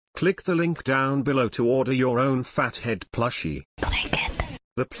Click the link down below to order your own fathead plushie. Click it.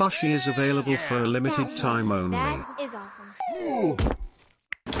 The plushie is available for a limited time only. That is awesome. Go,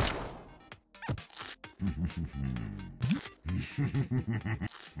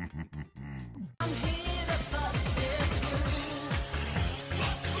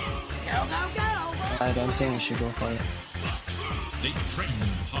 go, go! I don't think we should go for it. They train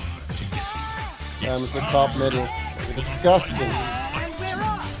hard to get here. Damn, it's a top middle. It's disgusting. And we're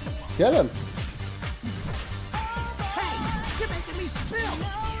off! Get him. Hey, you're making me spill!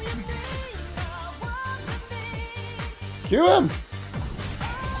 Cue him.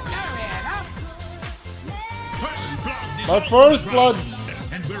 Hurry it up! First blood is My on first the blood. ground,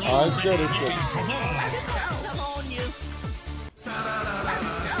 and we're Oh, all it's good, it's good. from all. Come on, you!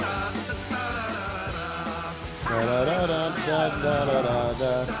 Da, da, da, da, da, da, da,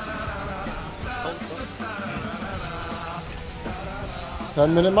 da.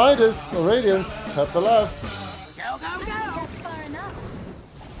 10-minute Midas or Radiance. Tap the left. Go, go, go! That's far enough.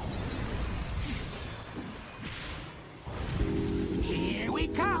 Here we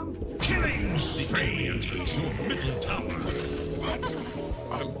come! Killing spree attacks your middle tower. What?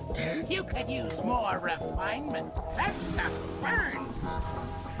 You could use more refinement. That stuff burns!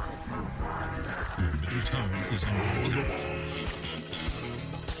 Your middle tower is under attack.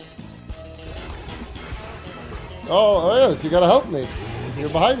 Oh yes, you gotta help me. You're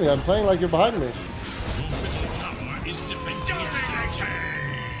behind me. I'm playing like you're behind me. Your middle tower is defending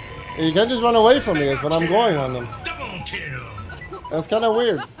itself. You can't just run away from me. It's when I'm going on them. Double kill. That's kind of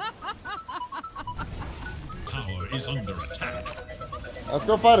weird. Tower is under attack. Let's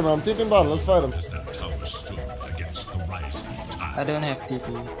go fight him. I'm thinking about it. Let's fight him. As that tower stood against the rising tide. I don't have TP.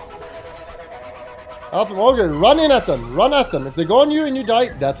 Help him. Okay, run in at them. Run at them. If they go on you and you die,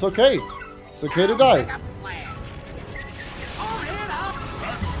 that's okay. It's okay to die. Like a plan. Hurry it up!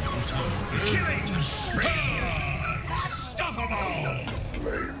 Middle tower is killing spree. Unstoppable.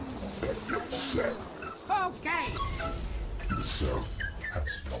 Okay!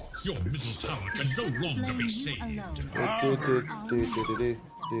 Your middle tower can no longer be saved.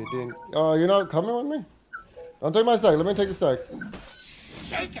 Oh, you're not coming with me? Don't take my stack. Let me take the stack.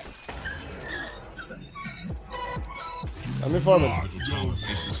 Shake it! Let me farm it. Middle tower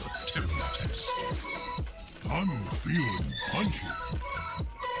faces a terrible test. I'm feeling punchy.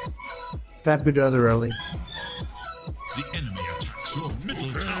 That bit other early. The enemy attacks your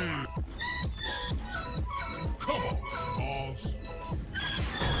middle tower. Come on, boss.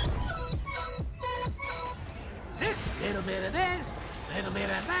 Little bit of this, little bit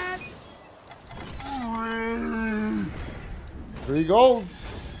of that. 3 golds.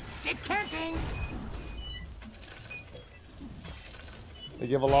 Decanting! They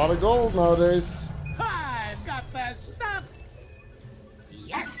give a lot of gold nowadays. I've got the stuff!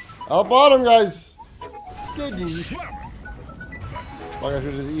 Yes! Out bottom, guys. Skiddy. Fuck, I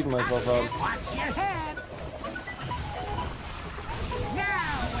should have just eaten myself out. Watch your head!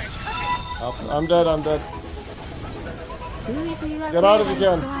 Now we're cooking! I'm dead. I'm dead. Get Get out if you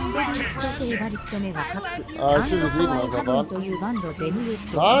can. I I should have eaten myself out.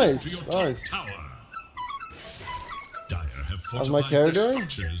 Nice. Nice. Tower. Dire have How's my carry fortified their doing?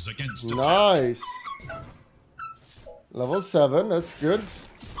 structures against attack. Nice. Level 7. That's good.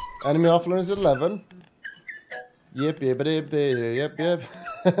 Enemy offline is 11. Yep.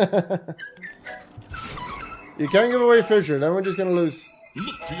 You can't give away Fisher. Then we're just gonna lose.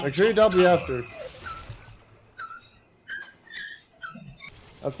 Look to your Make sure you top W tower. after.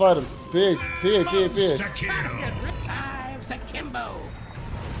 Let's fight him. Pig. Monster kill. Riptives akimbo!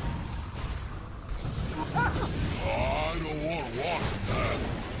 I don't want to watch that.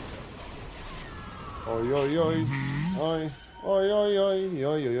 Oi.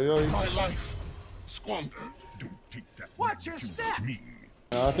 My life squandered. Don't take that. Watch your step! Me.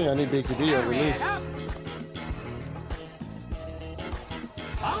 I think I need BKB over Hurry this. it up!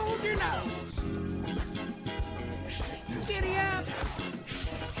 Hold your nose! Giddy up!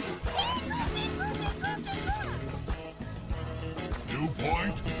 New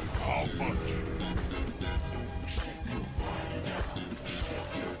point. I'll punch.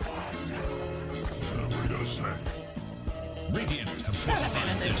 Whatever you say. Radiant have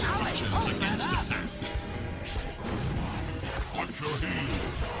fortified their structures against attack. Watch your heel.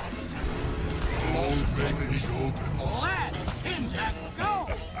 Don't make me shoot. Let's pinch and go!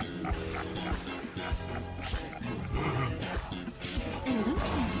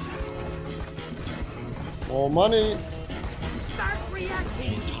 More money. Start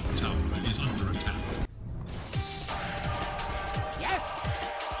reacting! Your top tower is under attack. Yes!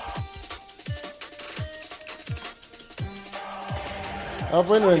 Up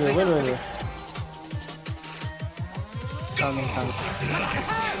Wind Ranger, Wind Ranger. Coming.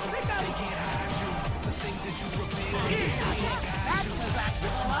 That's back to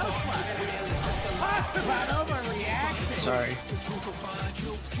slow one. Talk about overreacting. Sorry.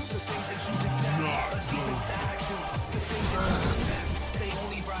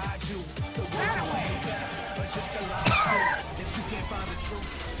 That away.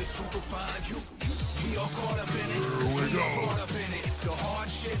 Here we go.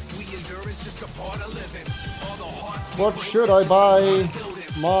 What should I buy,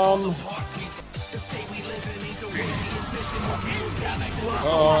 Mom?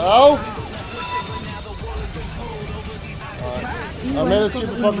 Ow! I made a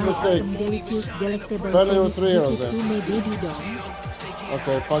stupid fucking mistake. Friendly with 3 heroes there.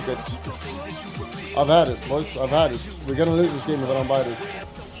 Okay, fuck it. I've had it, boys. I've had it. We're gonna lose this game if I don't buy this.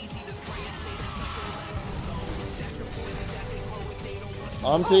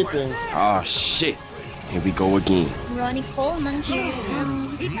 I'm keeping. Oh shit. Here we go again. Ronnie Coleman. I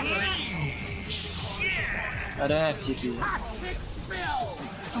don't have TP. Toxic spill.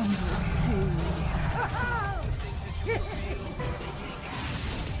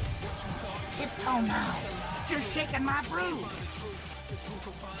 Tiptoe now. You're shaking my brood.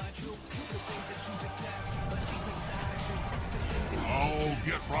 Oh,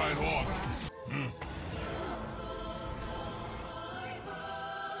 get right on.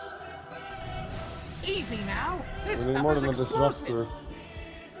 Easy now. This We need stuff more is than a explosive. disruptor.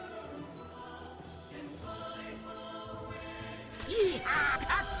 Yeehaw!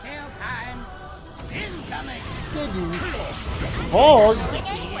 Cocktail time. Incoming. Hog?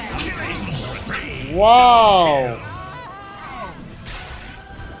 Wow!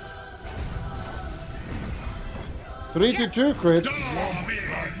 Three to 2 crit.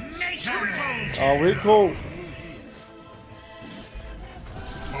 Are we cool?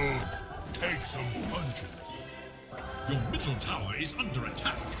 Take some punches. Your middle tower is under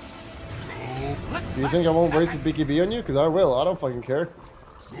attack. Do you think I won't waste a BKB on you? Because I will. I don't fucking care.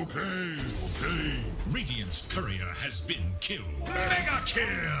 Okay. Radiant's courier has been killed. Mega kill!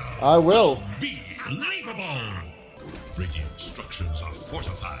 I will. Unbelievable! Radiant structures are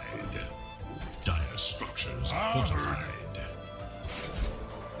fortified. Dire structures are fortified.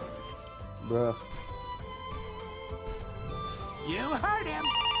 Bruh. You heard him.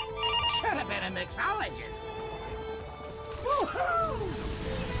 Should have been a mixologist. Woohoo!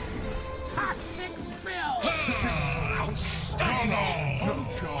 Toxic spill.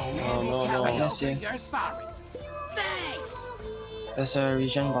 Oh, no. I can see. You're sorry. Thanks. There's a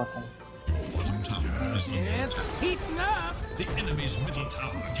region bottom. Bottom tower is under It's attack. heating up. The enemy's middle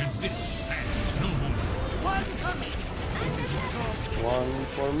tower can withstand no more. One for me. One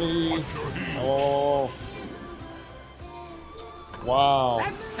for me. Oh. Wow.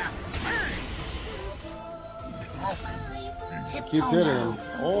 That stuff burns. Keep hitting him.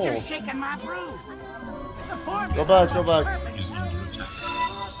 You're Oh. shaking my brood. The formula Go back, go looks back. perfect. Is under attack.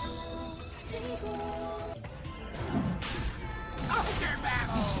 Ulster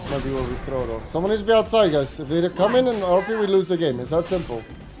battle. Maybe we'll withdraw though. Someone needs to be outside, guys. If they come in and RP, we lose the game. It's that simple.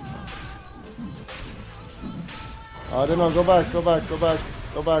 I don't know. Go back. Go back. Go back.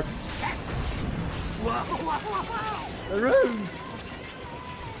 Go back.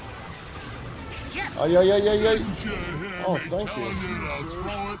 Ay, ay, ay, ay, ay. Oh, thank you.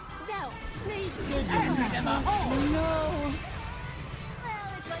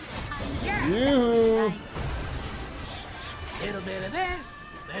 Yoo-hoo. Little bit of this,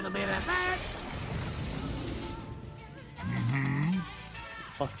 little bit of that.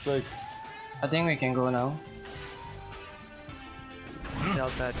 Fuck's sake. I think we can go now. I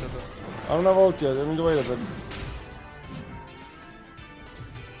don't have ult yet. I need to wait a bit.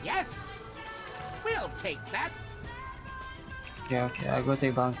 Yes, we'll take that. Okay, I go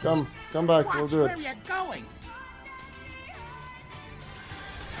take bounty. Come back. We'll Watch do where it. you're going.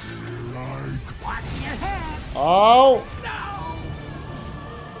 Watch your head. Ow! No.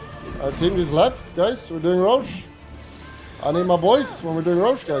 Our team just left, guys. We're doing Roche. I need my boys when we're doing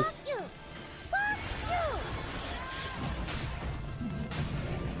Roche, guys.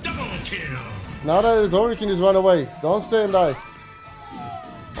 Double kill! Now that it's over, you can just run away. Don't stay and die.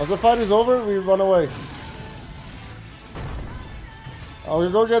 Once the fight is over, we run away.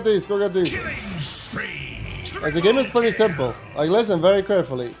 Okay, go get these. Go get these. Killing spree! Like, the game is pretty simple. Like, listen very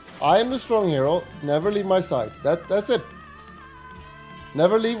carefully. I am the strong hero. Never leave my side. That's it.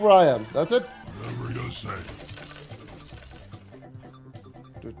 Never leave where I am. That's it. Whatever you say.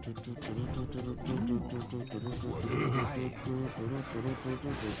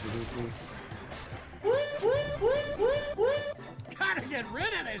 Gotta get rid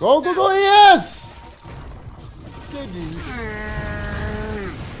of this. Go, go, go, yes!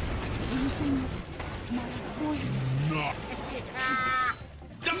 Losing my voice. Not.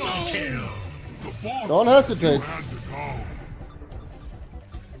 Double kill. The boss Don't hesitate. had to go.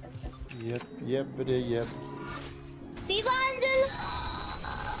 Yep, yep, yep.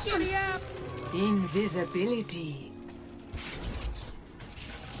 Invisibility.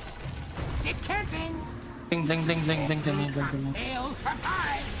 Decanting. Ding, ding, ding, ding, ding to me, ding to me. Tails for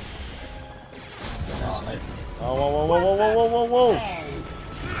pie. Oh, whoa, whoa, whoa, whoa, whoa, whoa,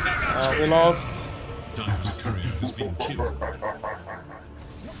 whoa. We lost. Dire's courier has been killed.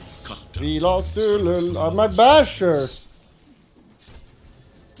 Cut down. We lost to my basher.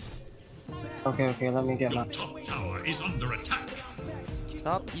 Okay, okay, let me get my. Top tower is under attack.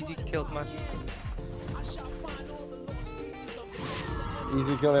 Top, easy killed, man.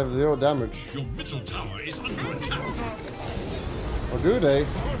 Easy kill, have 0 damage. Your middle tower is under attack. Or do they?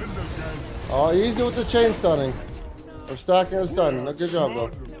 Oh, easy with the chain stunning. Or stacking and stunning. Good job, though.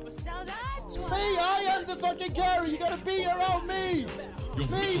 Me, I am the fucking carry. You gotta be around me. Your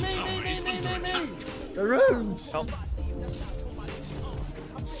middle tower is under attack. The rooms. Help.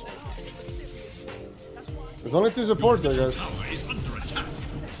 There's only 2 supports there, guys. Tower is under attack.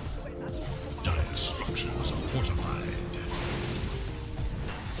 Dire structures are fortified.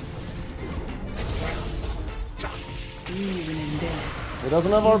 Even in death, He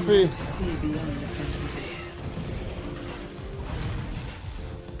doesn't have RP. see beyond the physical.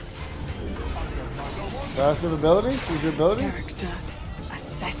 Passive abilities? Use your abilities? Character,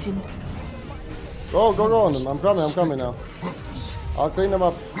 assassin. Go, go, go on them. I'm coming now. I'll clean them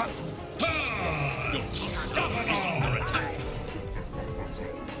up. Your top tower is under attack.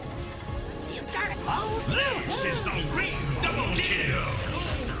 You got it, Bo. This is the ring double kill.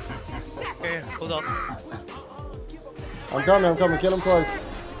 Okay, hold on. I'm coming. Kill him twice.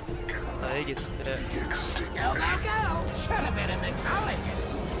 I get to that. Go, go, go. Should have been a metallic.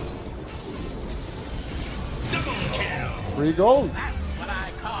 Double kill. Free gold. That's what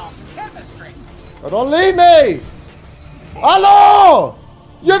I call chemistry. Oh, don't leave me! Hello!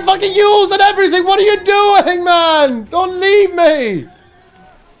 You're fucking using everything! What are you doing, man? Don't leave me!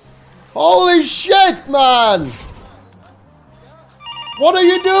 Holy shit, man! What are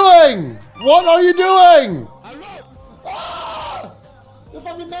you doing? What are you doing? Ah! The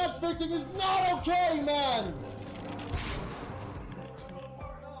fucking match fixing is not okay, man!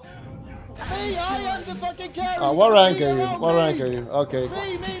 Me, I am the fucking carry! What rank Me are you? around What me. rank are you? Okay.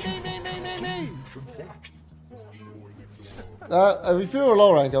 Me! If you were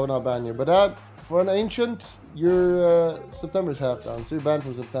low rank, I would not ban you. But that, for an ancient, your September's half down. So you're banned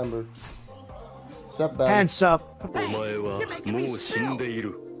from September. Sep ban. Hands up. You're making me spill.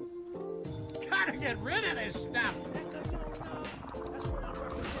 Gotta get rid of this stuff.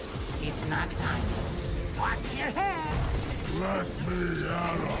 It's not time. Watch your head. Let me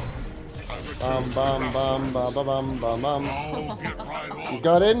at him. Bam, bam, bam, bam, bam, bam, bam. I'll get right on. You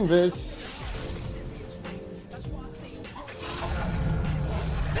got Invis.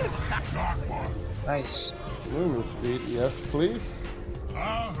 Nice. Movement speed, yes, please.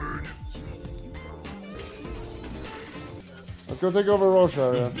 I heard it. Let's go take over Roche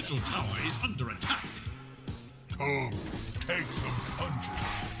Your area. middle tower is under attack. Come, take some punches.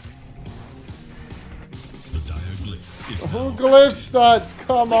 The dire glyph is Who glyphs that?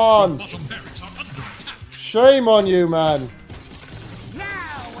 Come on. bottom barracks are under attack. Shame on you, man.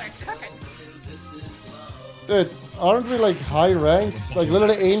 Now we're cooking. Dude, aren't we like high ranks? Like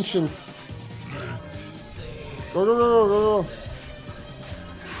literally ancients. Go, go, go, go, go, go.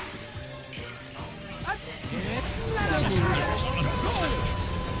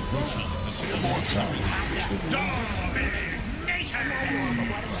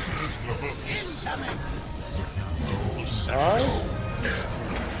 Nice.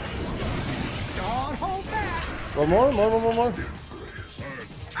 Don't hold back. Go more. A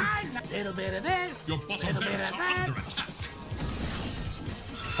little bit of this. Your bottom Little bit barracks of are that. under attack.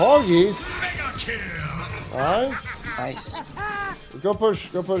 Hoggies. Mega kill. Nice. Nice. Let's go push.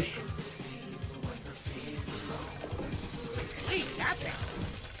 Go push. We got it.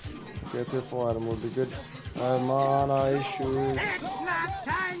 Get here for item would be good. Mana issues. It's not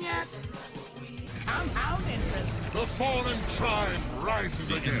time yet. Compound interest. The fallen tribe rises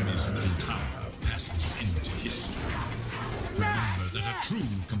The again. enemy's middle tower passes into history. Remember that a true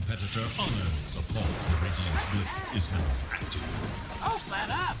competitor honors a pawn. The radiant glyph is now active.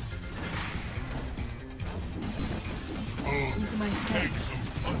 Open up. Take some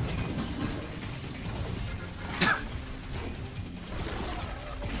punches.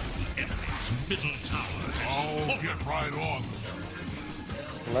 The enemy's middle tower has I'll fallen. get right on.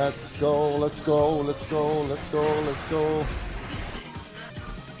 Let's go, let's go, let's go, let's go, let's go.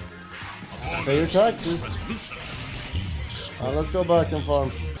 Pay your taxes. Let's go back and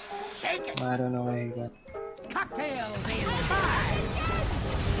farm. I don't know where he got. Cocktails in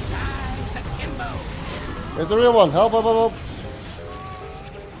 5. Dives akimbo. It's the real one. Help, help, help, help.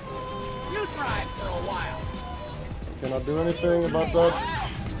 You tried for a while. Cannot do anything about that.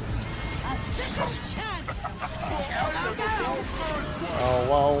 Oh,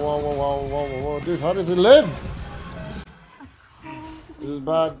 wow, wow, wow, wow, wow, wow. Dude, how does it live? This is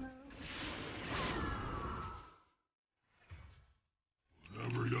bad.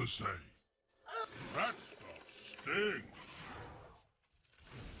 Whatever you say. That stuff stings.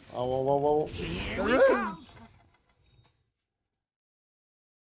 Oh, whoa, whoa, whoa. Here we come.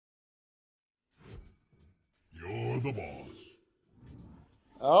 You're the boss.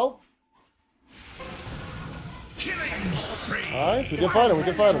 Oh. Killing spree. Alright, we can fight him, we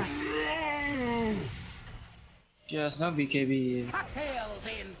can fight him. Just no BKB. Cocktails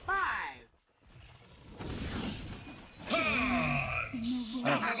in 5.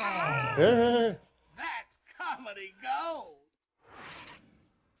 Here, here, here. That's comedy gold.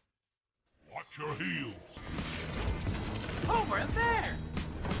 Watch your heels. Over there.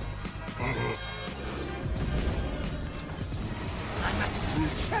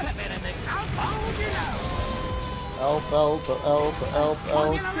 Should have been in the compound, you know. Help, help, help, help,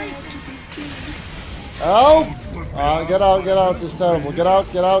 help. Help! Help! Get out, this is terrible. Get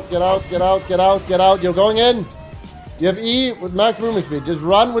out, get out, get out, get out, get out, get out. You're going in. You have E with max movement speed. Just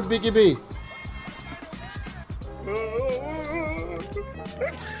run with BKB.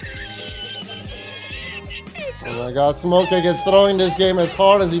 Oh my god, Smoker gets throwing this game as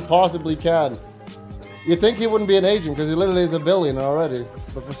hard as he possibly can. You'd think he wouldn't be an agent because he literally is a villain already.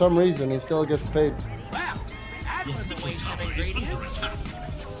 But for some reason, he still gets paid. Well, that was a waste of ingredients.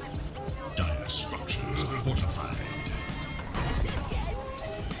 Dire structures fortified.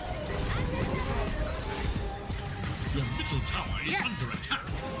 Your middle tower is under attack.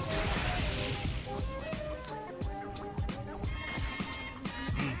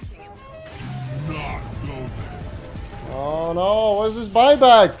 Not go there. Oh no, what is this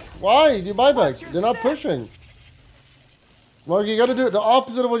buyback? Why do you buyback? They're not pushing. Well, you gotta do the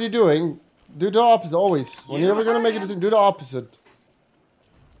opposite of what you're doing. Do the opposite always. When you're ever gonna make a decision, do the opposite.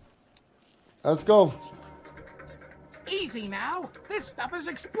 Let's go. Easy now. This stuff is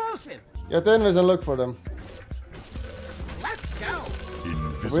explosive. Get the invis and look for them. Let's go.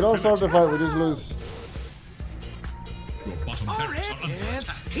 If we don't start the fight, we just lose. Your bottom barracks are under It's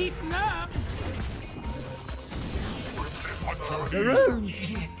attack. heating up. Watch your heels.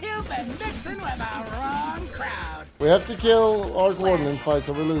 You've been mixing with the wrong crowd. We have to kill Arc Warden in fights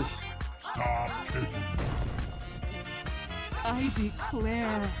or we lose. Stop kicking. I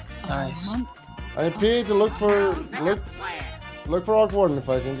declare a Nice. month. I need P to look for Sounds like a plan. look for Arc Warden in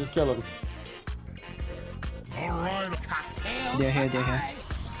fights and just kill him. All right. Cocktails. They're here, for they're here.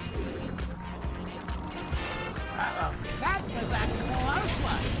 5. Uh-oh. That was a close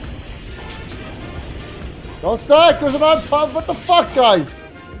one. Don't stack! There's an odd pump! What the fuck, guys?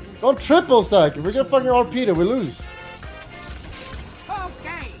 Don't triple stack! If we get fucking RP'd, we lose.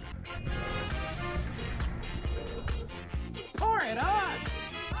 Okay. Pour it on.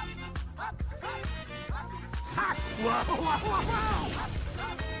 Tox. Whoa, whoa, whoa, whoa.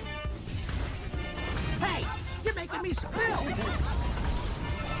 Hey, you're making me spill.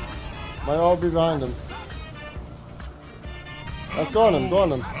 Might all be behind him. Let's go on him, go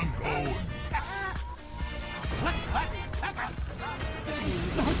on him. I'm going.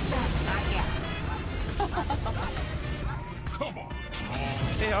 Come on.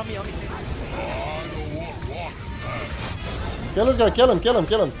 Hey, on me. I don't want walking back. Kill this guy, kill him, kill him,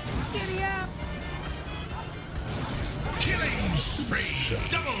 kill him. Giddy up. Killing spree.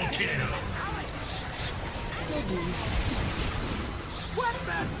 Double kill. What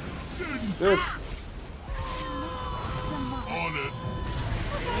the? Dude, On it.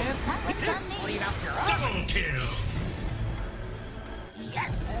 It's clean up your own. Double kill.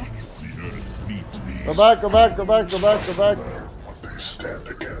 Yes. You're to meet me. go back, go back, go back, go back, go back. What they stand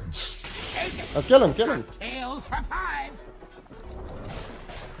against. Shake it. Let's kill him, kill him. Tails for 5.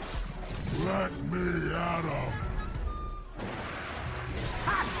 Let me at 'em.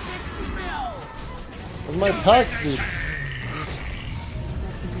 Toxic spill. Where's my tax dude?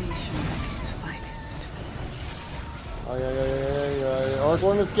 Assassination at its finest. Ay. Arc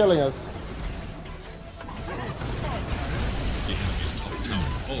Warden is killing us. The enemy's top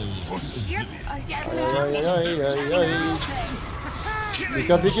tower falls to Yep. oblivion. Ay. Pick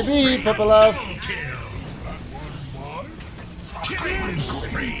up BKB, Pepper Laugh. Kill. Killing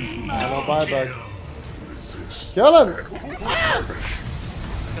No buyback. Kill him!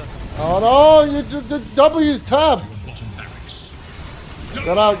 Oh no, you the W tab!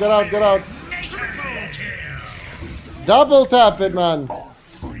 Get out, get out, get out. Double tap it, man.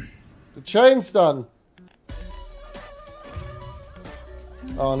 The chain's done.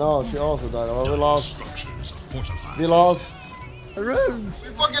 Oh no, she also died. Oh, we lost. We lost. Arun! We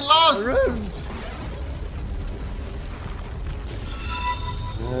fucking lost! Arun!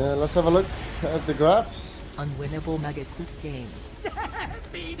 Let's have a look at the graphs. Unwinnable mega quick game.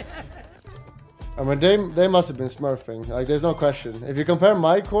 I mean, they must have been smurfing. Like, there's no question. If you compare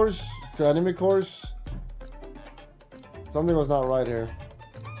my course to enemy course, something was not right here.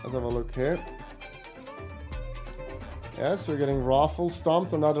 Let's have a look here. Yes, we're getting raffle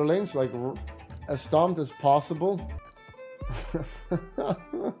stomped on other lanes, like as stomped as possible.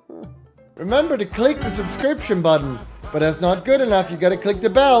 Remember to click the subscription button, but that's not good enough. You gotta click the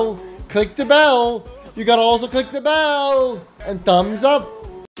bell. Click the bell. You gotta also click the bell and thumbs up.